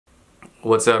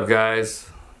What's up, guys?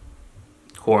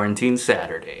 Quarantine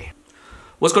Saturday.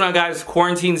 What's going on, guys?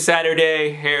 Quarantine Saturday.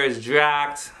 Hair is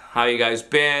jacked. How you guys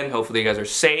been? Hopefully you guys are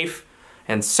safe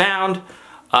and sound.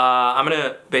 I'm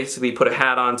gonna basically put a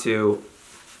hat on to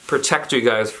protect you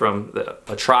guys from the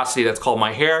atrocity that's called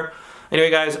my hair. Anyway,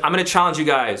 guys, I'm gonna challenge you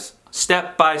guys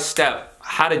step by step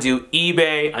how to do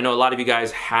eBay. I know a lot of you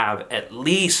guys have at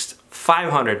least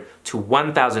 $500 to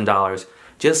 $1,000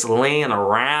 just laying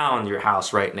around your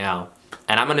house right now.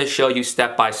 And I'm gonna show you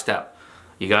step by step.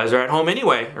 You guys are at home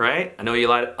anyway, right? I know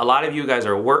a lot of you guys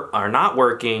are not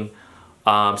working.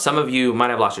 Some of you might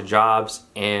have lost your jobs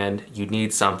and you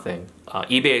need something.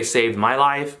 eBay has saved my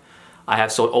life. I have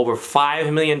sold over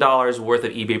 $5 million worth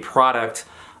of eBay product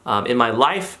in my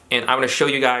life, and I'm gonna show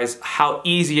you guys how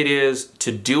easy it is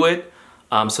to do it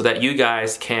so that you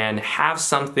guys can have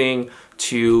something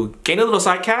to gain a little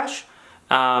side cash,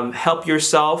 help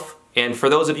yourself, and for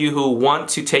those of you who want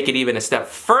to take it even a step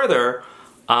further,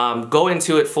 go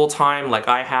into it full time like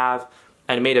I have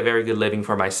and made a very good living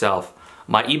for myself.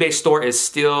 My eBay store is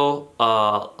still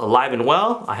alive and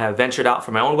well. I have ventured out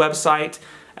for my own website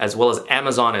as well as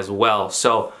Amazon as well.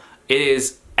 So it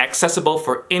is accessible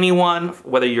for anyone,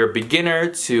 whether you're a beginner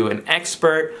to an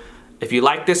expert. If you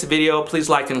like this video, please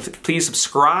like and please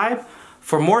subscribe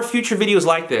for more future videos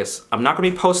like this. I'm not gonna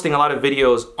be posting a lot of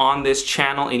videos on this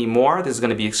channel anymore. This is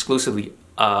gonna be exclusively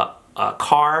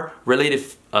car related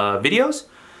videos.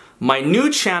 My new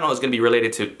channel is gonna be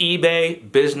related to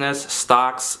eBay, business,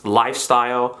 stocks,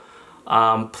 lifestyle.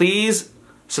 Please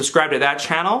subscribe to that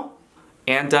channel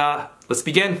and let's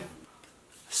begin.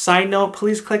 Side note,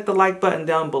 please click the like button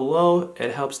down below.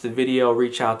 It helps the video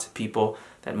reach out to people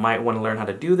that might want to learn how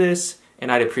to do this,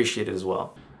 and I'd appreciate it as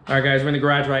well. All right, guys, we're in the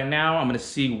garage right now. I'm gonna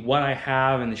see what I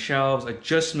have in the shelves. I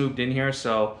just moved in here,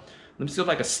 so let me do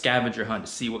like a scavenger hunt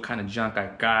to see what kind of junk I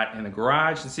got in the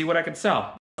garage and see what I can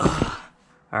sell.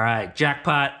 All right,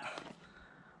 jackpot.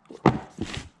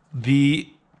 The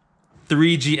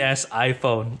 3GS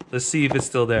iPhone. Let's see if it's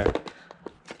still there.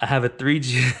 I have a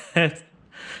 3GS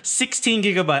 16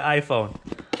 gigabyte iPhone.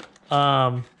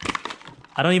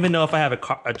 I don't even know if I have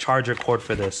a charger cord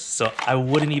for this, so I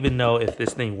wouldn't even know if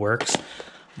this thing works,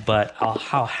 but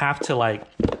I'll have to like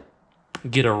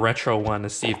get a retro one to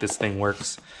see if this thing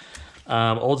works.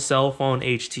 Old cell phone,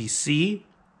 HTC,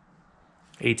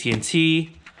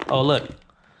 AT&T. Oh, look.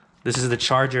 This is the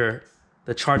charger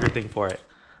thing for it.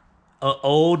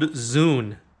 Old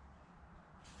Zune.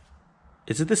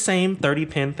 Is it the same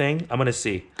 30-pin thing? I'm gonna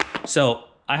see. So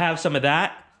I have some of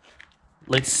that.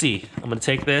 Let's see. I'm gonna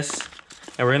take this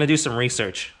and we're gonna do some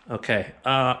research. Okay,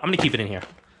 I'm gonna keep it in here.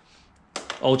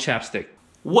 Old chapstick.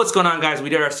 What's going on, guys? We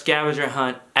did our scavenger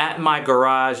hunt at my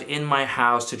garage in my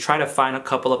house to try to find a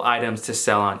couple of items to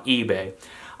sell on eBay.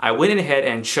 I went ahead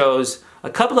and chose a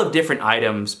couple of different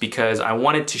items because I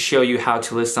wanted to show you how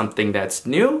to list something that's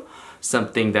new,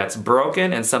 something that's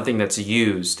broken, and something that's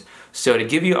used. So to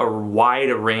give you a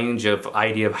wide range of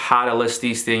idea of how to list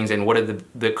these things and what are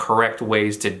the correct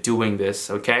ways to doing this,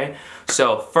 okay?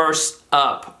 So first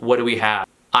up, what do we have?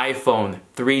 iPhone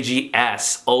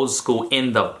 3GS, old school,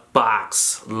 in the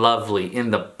box. Lovely,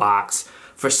 in the box.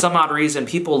 For some odd reason,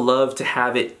 people love to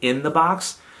have it in the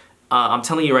box. I'm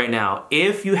telling you right now,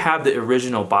 if you have the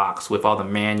original box with all the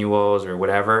manuals or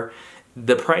whatever,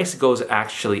 the price goes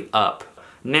actually up.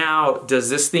 Now, does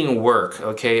this thing work?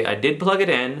 Okay, I did plug it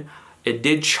in. It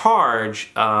did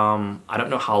charge. I don't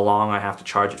know how long I have to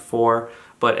charge it for,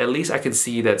 but at least I can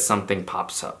see that something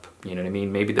pops up. You know what I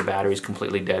mean? Maybe the battery's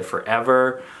completely dead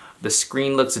forever. The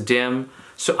screen looks dim.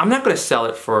 So I'm not gonna sell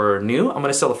it for new. I'm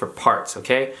gonna sell it for parts,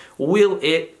 okay? Will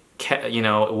it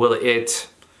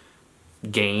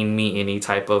gain me any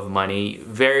type of money?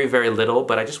 Very, very little,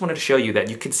 but I just wanted to show you that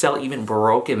you can sell even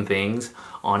broken things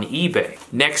on eBay.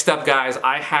 Next up, guys,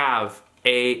 I have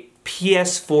a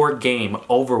PS4 game,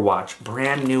 Overwatch,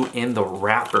 brand new in the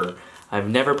wrapper. I've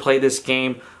never played this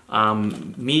game.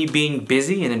 Me being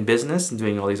busy and in business and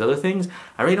doing all these other things,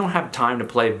 I really don't have time to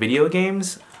play video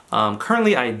games.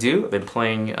 Currently I do. I've been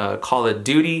playing Call of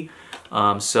Duty,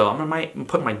 so I might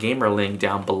put my gamer link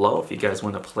down below if you guys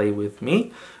want to play with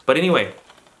me. But anyway,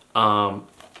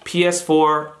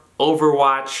 PS4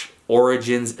 Overwatch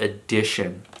Origins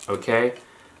Edition, okay?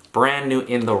 Brand new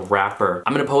in the wrapper.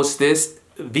 I'm gonna post this.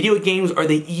 Video games are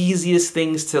the easiest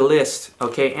things to list,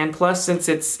 okay? And plus, since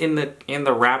it's in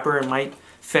the wrapper, it might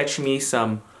fetch me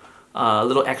some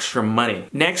little extra money.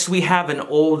 Next, we have an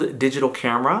old digital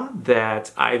camera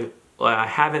that I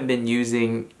haven't been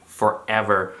using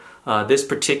forever. This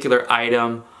particular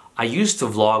item I used to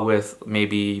vlog with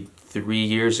maybe 3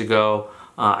 years ago.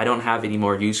 I don't have any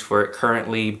more use for it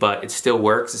currently, but it still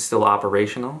works. It's still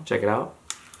operational. Check it out.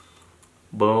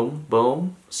 Boom,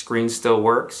 boom. Screen still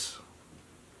works.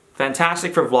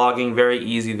 Fantastic for vlogging. Very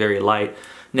easy, very light.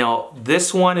 Now,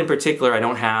 this one in particular, I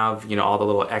don't have, you know, all the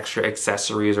little extra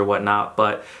accessories or whatnot,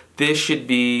 but this should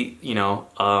be, you know,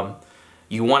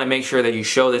 you want to make sure that you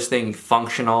show this thing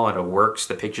functional and it works,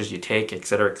 the pictures you take,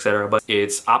 etc., etc. But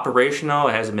it's operational,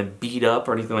 it hasn't been beat up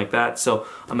or anything like that. So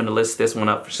I'm going to list this one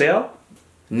up for sale.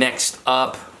 Next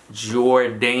up,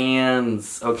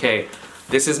 Jordans. Okay,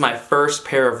 this is my first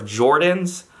pair of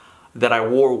Jordans that I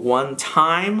wore one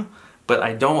time, but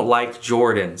I don't like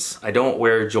Jordans. I don't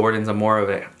wear Jordans. I'm more of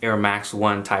an Air Max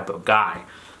 1 type of guy.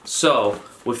 So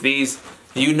with these,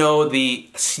 you know the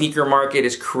sneaker market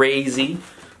is crazy.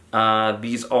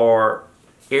 These are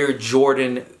Air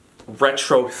Jordan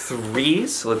Retro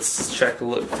 3s. Let's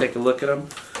take a look at them.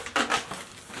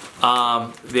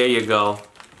 There you go.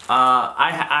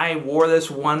 I wore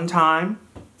this one time,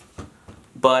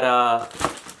 but I'm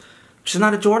just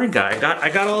not a Jordan guy. I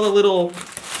got all the little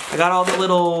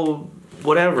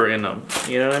whatever in them.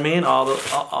 You know what I mean? All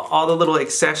the little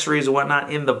accessories and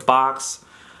whatnot in the box.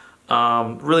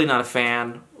 Really not a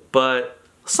fan, but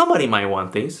somebody might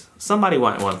want these. Somebody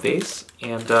might want these,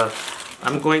 and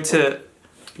I'm going to,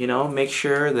 you know, make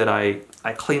sure that I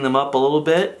clean them up a little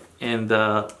bit and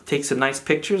take some nice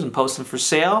pictures and post them for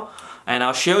sale. And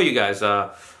I'll show you guys.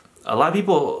 A lot of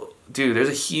people, dude, there's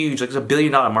a huge, like, there's $1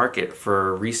 billion market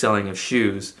for reselling of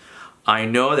shoes. I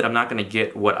know that I'm not going to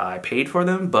get what I paid for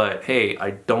them, but hey,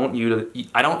 I don't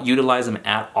utilize them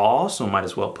at all, so I might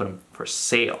as well put them for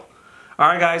sale. All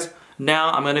right, guys.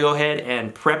 Now I'm going to go ahead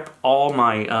and prep all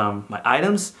my my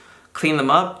items, clean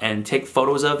them up, and take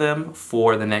photos of them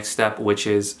for the next step, which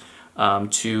is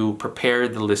to prepare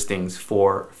the listings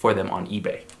for them on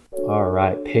eBay. All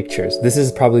right, pictures. This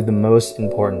is probably the most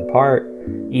important part.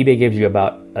 eBay gives you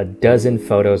about a dozen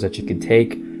photos that you can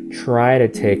take. Try to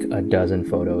take a dozen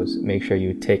photos. Make sure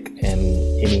you take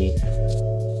any,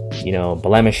 you know,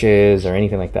 blemishes or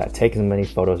anything like that. Take as many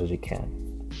photos as you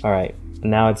can. All right.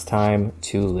 Now it's time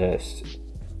to list.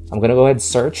 I'm gonna go ahead and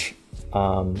search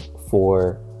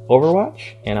for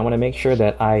Overwatch, and I want to make sure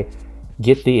that I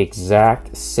get the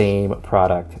exact same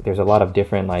product. There's a lot of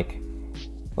different like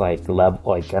I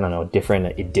don't know,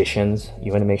 different editions.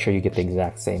 You want to make sure you get the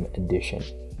exact same edition.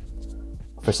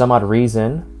 For some odd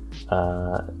reason,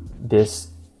 this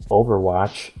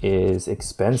Overwatch is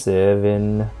expensive,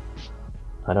 and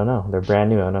I don't know. They're brand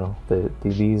new. I don't know. They're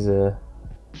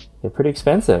pretty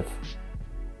expensive.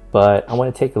 But I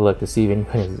want to take a look to see if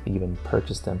anybody's even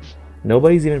purchased them.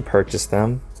 Nobody's even purchased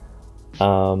them.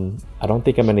 I don't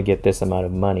think I'm going to get this amount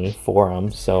of money for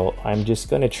them. So I'm just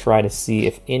going to try to see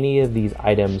if any of these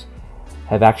items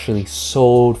have actually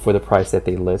sold for the price that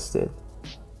they listed.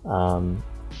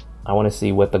 I want to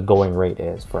see what the going rate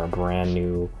is for a brand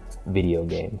new video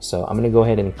game. So I'm going to go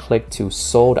ahead and click to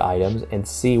sold items and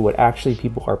see what actually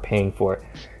people are paying for it.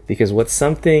 Because what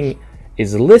something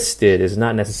is listed is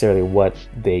not necessarily what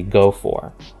they go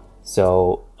for.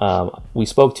 So we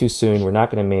spoke too soon. We're not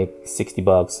going to make 60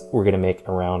 bucks. We're going to make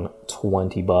around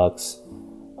 20 bucks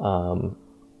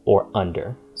or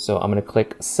under. So I'm going to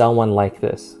click sell one like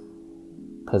this,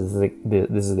 because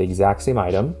this is the exact same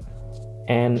item.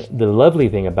 And the lovely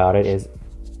thing about it is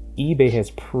eBay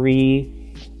has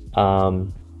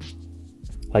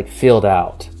filled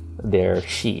out their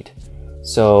sheet.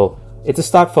 So it's a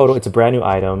stock photo. It's a brand new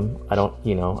item. I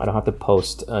don't have to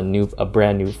post a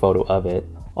brand new photo of it.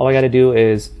 All I got to do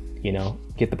is,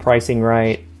 get the pricing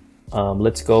right.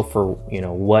 Let's go for,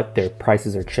 what their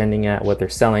prices are trending at, what they're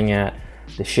selling at.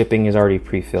 The shipping is already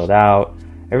pre-filled out.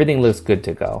 Everything looks good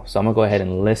to go. So I'm gonna go ahead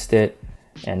and list it.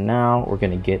 And now we're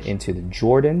gonna get into the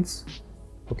Jordans.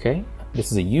 Okay,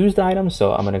 this is a used item,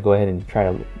 so I'm gonna go ahead and try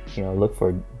to, look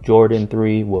for Jordan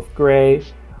 3 Wolf Gray.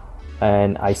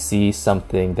 And I see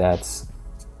something that's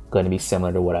going to be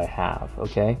similar to what I have.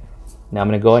 Okay, now I'm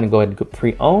going to go ahead and go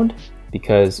pre-owned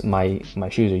because my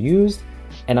shoes are used,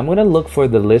 and I'm going to look for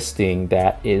the listing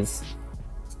that is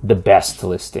the best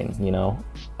listing.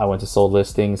 I went to sold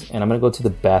listings, and I'm going to go to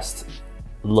the best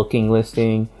looking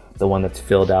listing, the one that's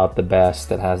filled out the best,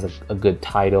 that has a good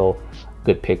title,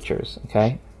 good pictures.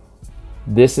 Okay,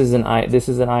 this is an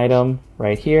item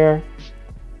right here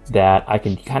that I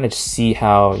can kind of see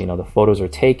how the photos are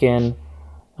taken.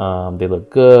 They look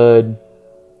good.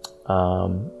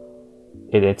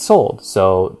 It's sold,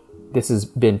 so this has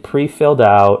been pre-filled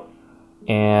out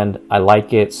and I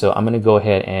like it, so I'm going to go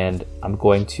ahead and I'm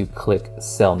going to click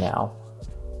sell now.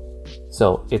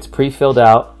 So it's pre-filled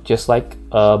out just like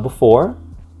before,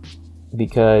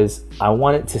 because I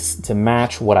want it to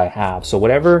match what I have. So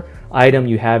whatever item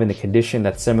you have in the condition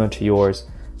that's similar to yours,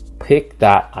 pick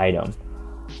that item.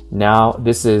 Now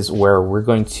this is where we're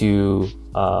going to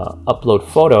upload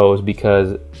photos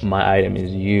because my item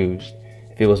is used.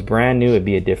 If it was brand new, it'd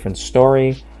be a different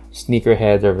story.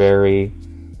 Sneakerheads are very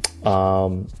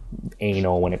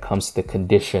anal when it comes to the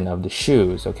condition of the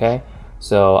shoes, okay?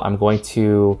 So I'm going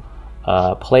to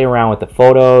play around with the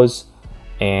photos,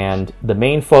 and the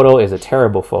main photo is a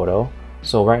terrible photo.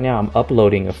 So right now I'm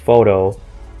uploading a photo,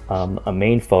 a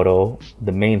main photo,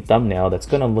 the main thumbnail that's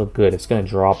gonna look good. It's gonna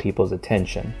draw people's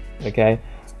attention, okay?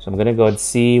 So I'm gonna go and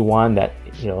see one that,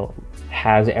 you know,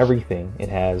 has everything. It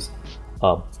has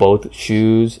both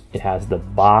shoes, it has the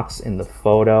box in the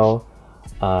photo.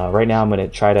 Right now I'm gonna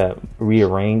try to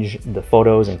rearrange the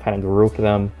photos and kind of group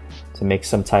them to make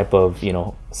some type of, you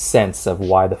know, sense of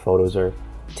why the photos are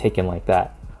taken like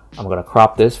that. I'm gonna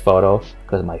crop this photo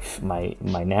because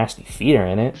my nasty feet are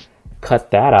in it,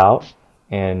 cut that out,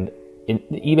 and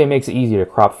eBay makes it easy to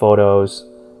crop photos.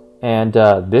 And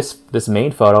this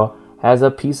main photo has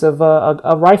a piece of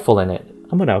a rifle in it.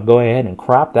 I'm gonna go ahead and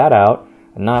crop that out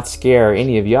and not scare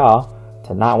any of y'all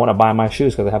to not want to buy my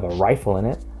shoes because I have a rifle in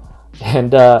it.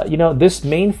 And you know, this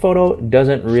main photo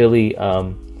doesn't really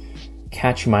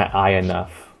catch my eye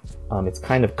enough. It's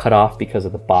kind of cut off because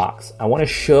of the box. I want to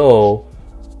show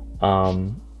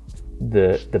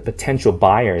the potential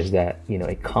buyers that, you know,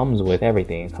 it comes with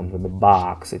everything. It comes with the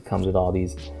box, it comes with all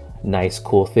these nice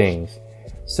cool things.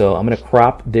 So I'm gonna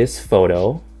crop this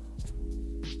photo,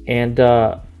 and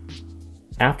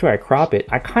after I crop it,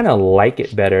 I kind of like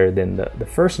it better than the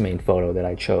first main photo that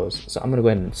I chose. So I'm gonna go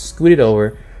ahead and scoot it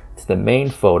over to the main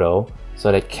photo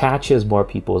so that it catches more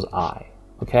people's eye,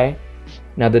 okay?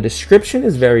 Now the description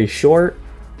is very short.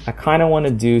 I kind of want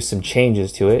to do some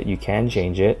changes to it. You can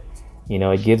change it. You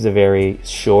know, it gives a very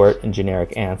short and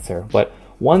generic answer. But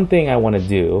one thing I want to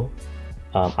do,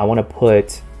 I want to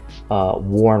put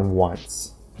worn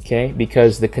once, okay?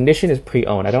 Because the condition is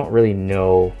pre-owned. I don't really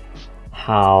know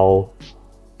how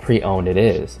pre-owned it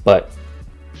is. But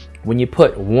when you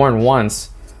put worn once,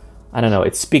 I don't know,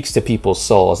 it speaks to people's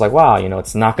soul. It's like, wow, you know,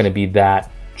 it's not going to be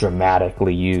that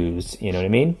dramatically used. You know what I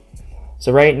mean?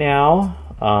 So right now,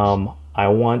 I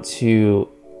want to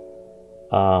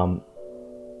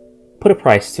put a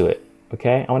price to it,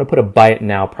 okay? I want to put a buy it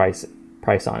now price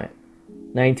on it,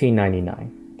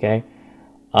 $19.99, okay?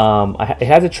 It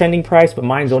has a trending price, but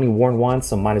mine's only worn once,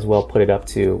 so might as well put it up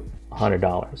to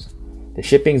 $100. The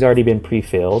shipping's already been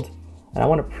pre-filled, and I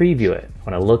want to preview it. I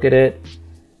want to look at it,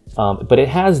 but it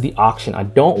has the auction. I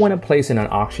don't want to place it on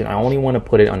auction. I only want to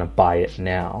put it on a buy it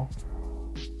now.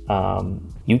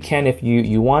 You can if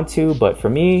you want to, but for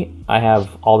me, I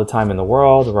have all the time in the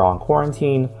world. We're all in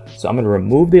quarantine, so I'm going to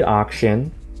remove the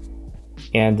auction,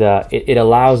 and it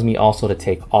allows me also to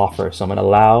take offers. So I'm going to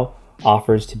allow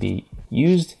offers to be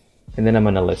used, and then I'm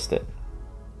going to list it.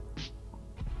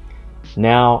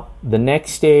 Now, the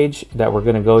next stage that we're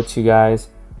going to go to, guys,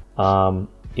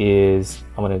 is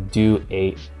I'm going to do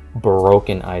a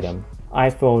broken item.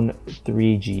 iPhone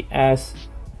 3GS.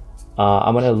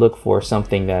 I'm going to look for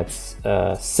something that's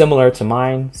similar to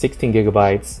mine, 16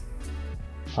 gigabytes.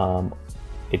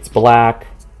 It's black,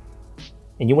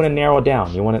 and you want to narrow it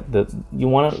down. You want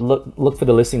to look for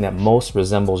the listing that most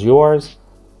resembles yours.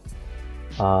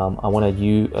 I want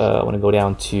to go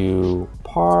down to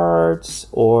parts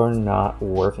or not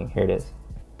working. Here it is.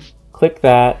 Click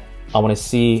that. I want to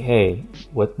see, hey,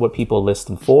 what people list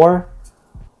them for.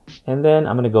 And then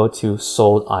I'm going to go to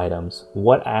sold items.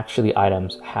 What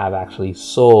items have actually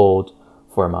sold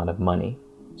for amount of money?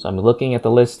 So I'm looking at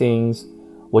the listings,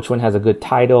 which one has a good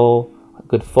title,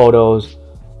 good photos.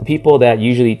 The people that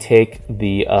usually take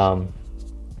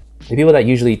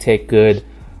good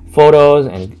photos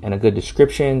and a good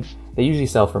description, they usually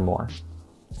sell for more.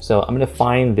 So I'm going to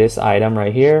find this item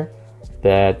right here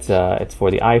that it's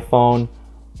for the iPhone,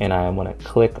 and I want to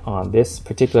click on this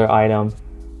particular item,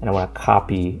 and I want to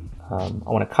copy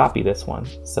this one.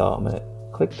 So I'm going to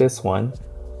click this one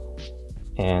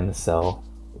and sell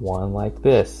one like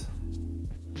this.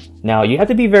 Now you have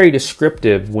to be very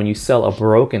descriptive when you sell a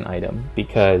broken item,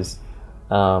 because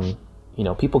you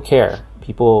know, people care.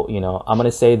 People, you know, I'm going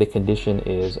to say the condition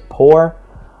is poor.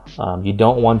 You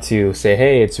don't want to say,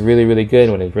 hey, it's really, really good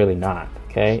when it's really not.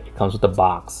 Okay, it comes with a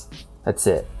box. That's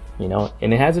it. You know,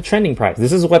 and it has a trending price.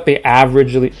 This is what the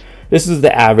average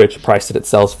price that it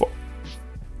sells for.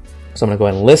 So I'm gonna go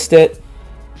ahead and list it.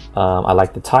 I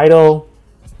like the title.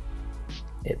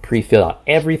 It pre-filled out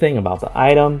everything about the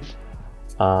item.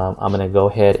 I'm gonna go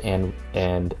ahead and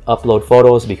upload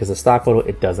photos, because the stock photo,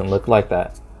 it doesn't look like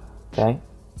that. Okay.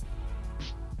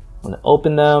 I'm gonna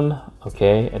open them.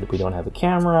 Okay, and we don't have a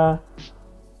camera.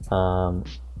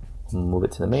 Move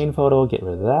it to the main photo, get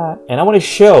rid of that. And I want to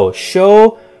show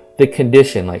the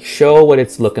condition, like show what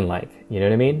it's looking like. You know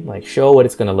what I mean? Like show what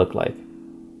it's going to look like.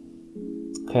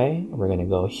 Okay, we're going to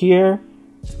go here,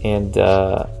 and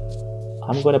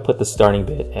I'm going to put the starting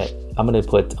bid at,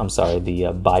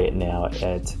 the buy it now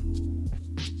at,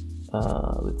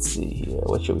 let's see here,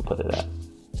 what should we put it at?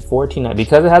 $14.99,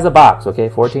 because it has a box, okay?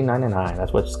 $14.99,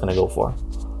 that's what it's going to go for.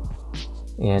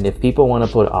 And if people want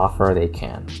to put offer, they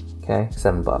can. Okay,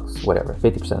 $7, whatever,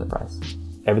 50% of the price.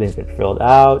 Everything's been filled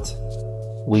out.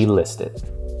 We list it.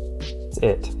 That's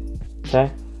it.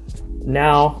 Okay.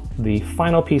 Now the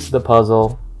final piece of the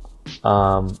puzzle.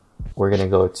 We're gonna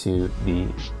go to the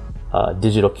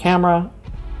digital camera,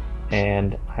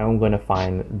 and I'm gonna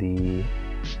find the.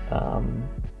 I'm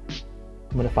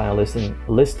gonna find a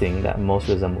listing that most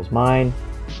resembles mine.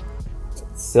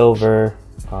 Silver.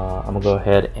 I'm gonna go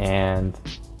ahead and.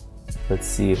 Let's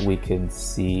see if we can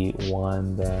see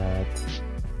one that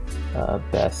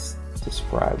best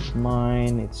describes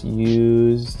mine. It's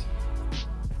used.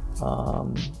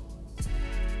 I'm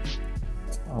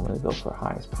gonna go for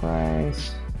highest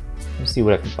price. Let's see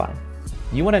what I can find.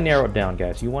 You want to narrow it down,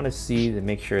 guys. You want to see to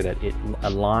make sure that it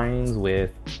aligns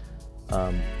with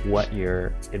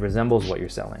it resembles what you're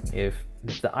selling. If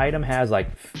the item has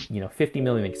like 50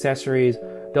 million accessories,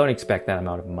 don't expect that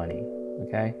amount of money.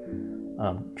 Okay.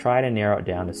 Try to narrow it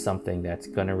down to something that's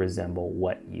going to resemble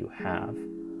what you have.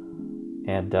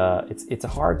 And it's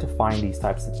hard to find these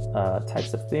types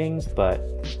of things, but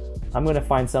I'm going to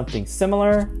find something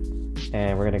similar,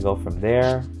 and we're going to go from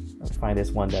there. I'll find this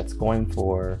one that's going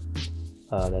for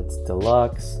that's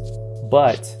deluxe,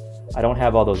 but I don't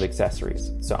have all those accessories.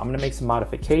 So I'm going to make some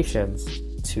modifications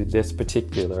to this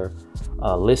particular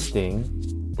listing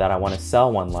that I want to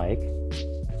sell one like,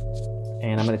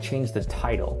 and I'm going to change the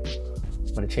title.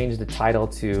 I'm going to change the title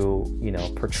to,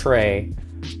 portray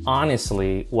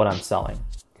honestly what I'm selling.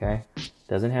 Okay.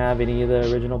 Doesn't have any of the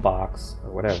original box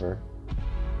or whatever.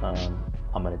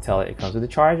 I'm going to tell it comes with a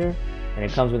charger and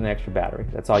it comes with an extra battery.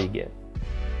 That's all you get.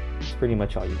 It's pretty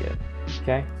much all you get.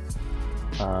 Okay.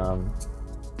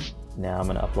 Now I'm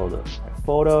going to upload my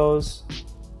photos.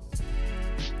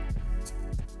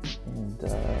 And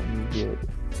you get.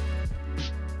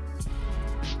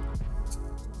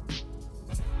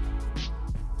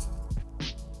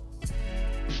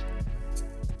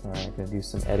 Alright, gonna do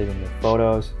some editing of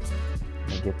photos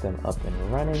and get them up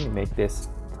and running. Make this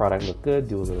product look good.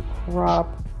 Do a little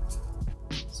crop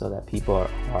so that people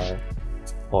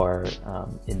are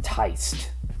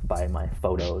enticed by my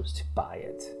photos to buy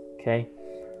it. Okay.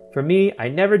 For me, I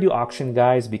never do auction,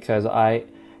 guys, because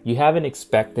you have an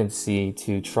expectancy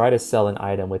to try to sell an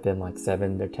item within like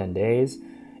 7 or 10 days,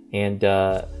 and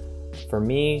for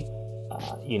me,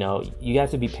 you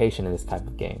have to be patient in this type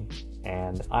of game.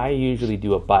 And I usually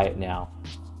do a buy it now.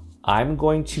 I'm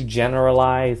going to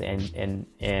generalize and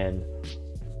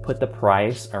put the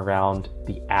price around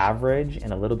the average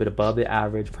and a little bit above the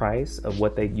average price of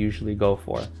what they usually go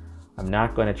for. I'm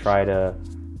not going to try to,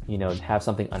 have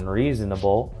something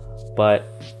unreasonable, but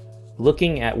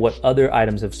looking at what other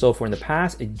items have sold for in the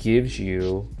past, it gives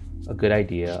you a good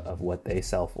idea of what they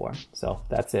sell for. So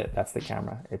that's it. That's the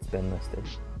camera. It's been listed.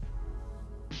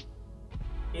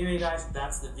 Anyway, guys,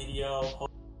 that's the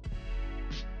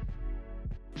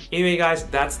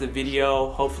video.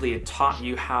 Hopefully it taught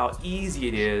you how easy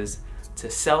it is to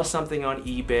sell something on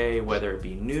eBay, whether it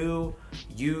be new,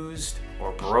 used,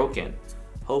 or broken.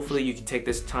 Hopefully you can take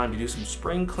this time to do some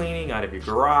spring cleaning out of your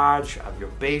garage, out of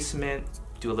your basement,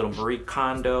 do a little Marie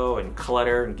Kondo and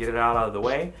clutter and get it out of the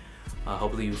way.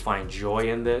 Hopefully you find joy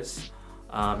in this.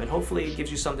 And hopefully it gives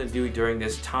you something to do during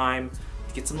this time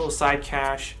to get some little side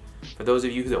cash. For those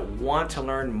of you that want to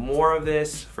learn more of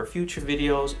this for future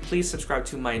videos, please subscribe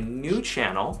to my new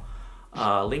channel,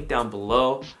 link down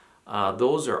below.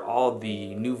 Those are all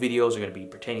the new videos are going to be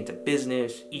pertaining to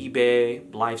business,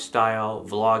 eBay, lifestyle,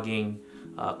 vlogging.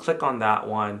 Click on that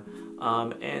one.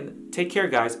 And take care,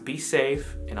 guys. Be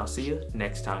safe, and I'll see you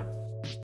next time.